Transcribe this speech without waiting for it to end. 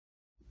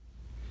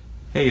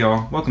Hey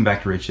y'all, welcome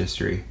back to Rich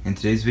History. In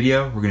today's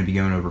video, we're going to be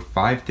going over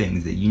 5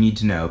 things that you need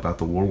to know about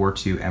the World War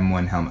II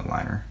M1 helmet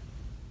liner.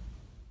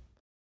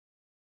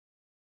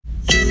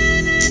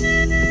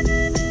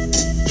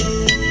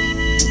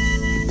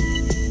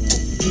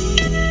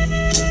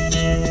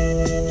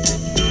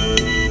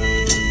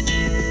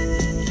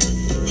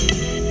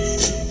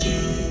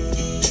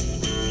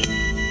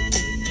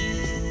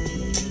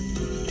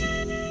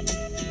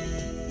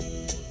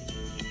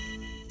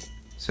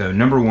 So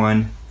number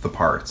 1, the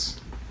parts.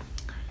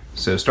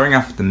 So starting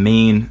off with the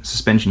main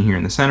suspension here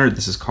in the center,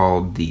 this is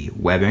called the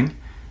webbing,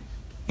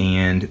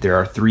 and there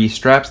are 3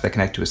 straps that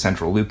connect to a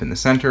central loop in the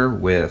center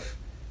with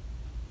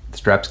the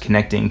straps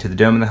connecting to the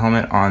dome of the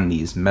helmet on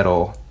these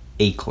metal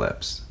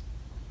A-clips.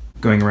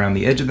 Going around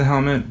the edge of the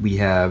helmet, we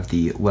have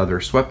the leather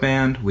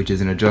sweatband, which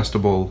is an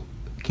adjustable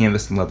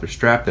canvas and leather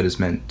strap that is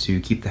meant to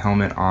keep the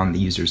helmet on the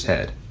user's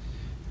head.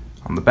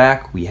 On the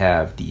back, we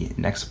have the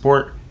neck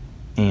support,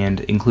 and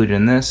included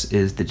in this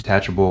is the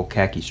detachable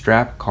khaki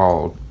strap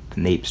called the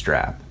nape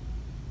strap.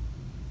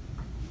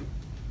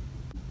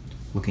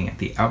 Looking at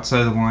the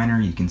outside of the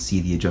liner, you can see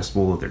the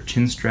adjustable leather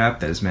chin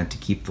strap that is meant to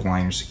keep the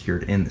liner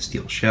secured in the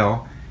steel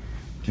shell.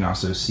 You can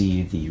also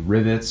see the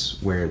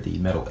rivets where the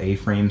metal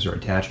A-frames are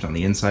attached on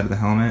the inside of the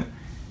helmet.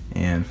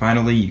 And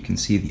finally, you can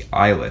see the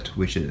eyelet,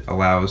 which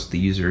allows the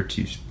user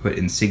to put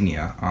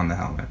insignia on the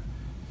helmet.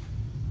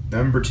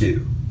 Number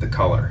 2, the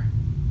color.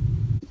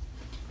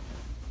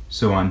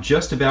 So on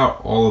just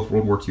about all of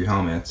World War II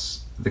helmets,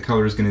 the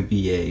color is going to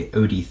be a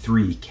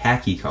OD3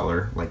 khaki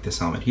color, like this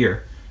helmet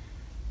here.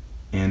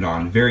 And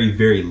on very,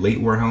 very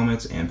late war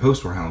helmets and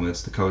post-war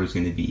helmets, the color is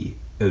going to be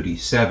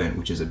OD7,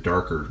 which is a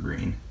darker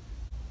green.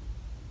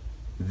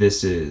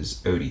 This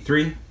is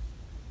OD3,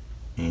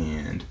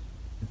 and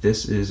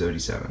this is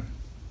OD7.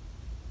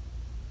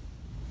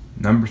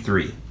 Number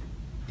 3,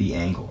 the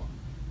angle.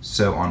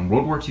 So on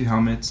World War II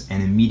helmets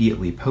and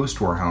immediately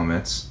post-war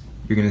helmets,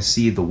 you're going to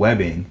see the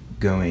webbing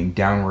going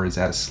downwards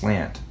at a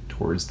slant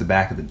towards the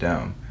back of the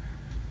dome.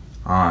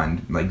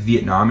 On like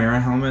Vietnam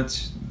era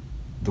helmets,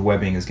 the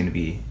webbing is going to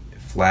be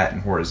flat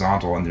and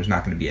horizontal and there's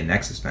not going to be a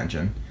neck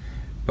suspension.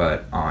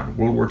 But on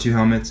World War II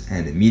helmets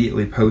and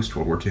immediately post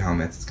World War II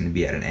helmets, it's going to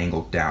be at an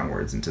angle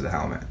downwards into the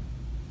helmet.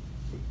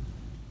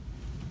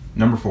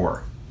 Number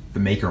 4, the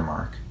maker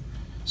mark.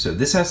 So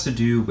this has to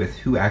do with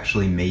who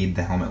actually made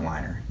the helmet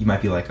liner. You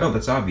might be like, oh,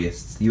 that's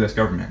obvious, it's the US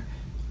government.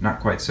 Not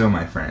quite so,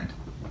 my friend.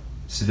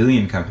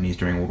 Civilian companies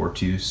during World War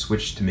II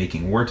switched to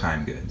making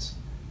wartime goods.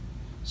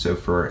 So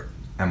for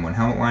M1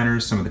 helmet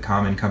liners, some of the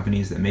common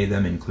companies that made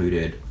them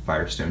included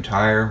Firestone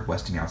Tire,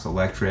 Westinghouse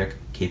Electric,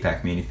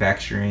 K-Pack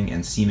Manufacturing,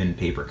 and Seaman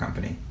Paper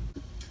Company.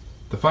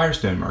 The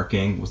Firestone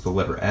marking was the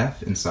letter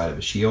F inside of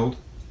a shield.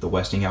 The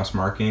Westinghouse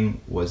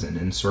marking was an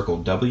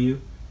encircled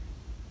W.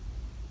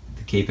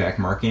 The K-Pack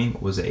marking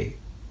was a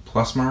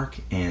plus mark,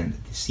 and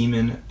the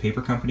Seaman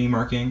Paper Company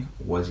marking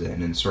was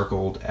an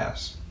encircled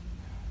S.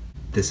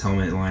 This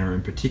helmet liner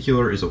in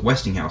particular is a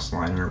Westinghouse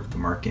liner with the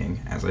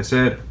marking, as I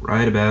said,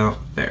 right about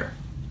there.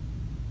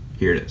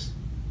 Here it is.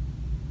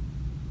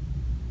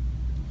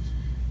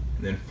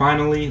 And then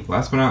finally,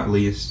 last but not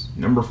least,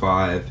 number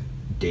 5,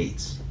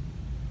 dates.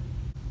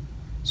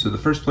 So the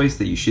first place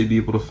that you should be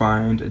able to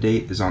find a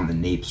date is on the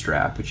nape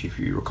strap, which if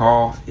you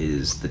recall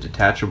is the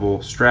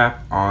detachable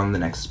strap on the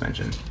neck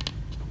suspension.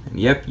 And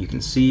yep, you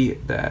can see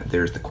that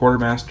there's the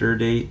quartermaster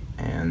date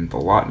and the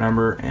lot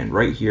number, and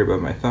right here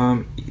above my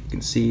thumb you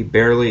can see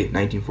barely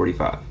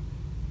 1945.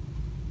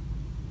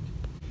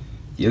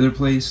 The other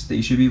place that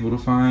you should be able to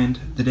find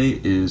the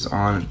date is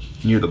on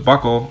near the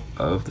buckle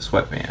of the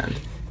sweatband.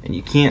 And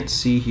you can't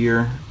see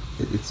here,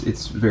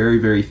 it's very,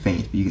 very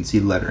faint, but you can see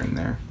lettering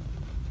there.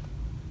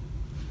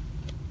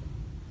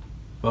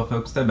 Well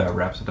folks, that about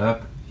wraps it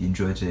up. If you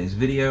enjoyed today's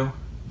video,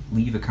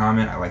 leave a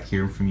comment. I like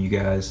hearing from you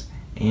guys,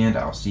 and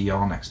I'll see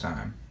y'all next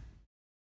time.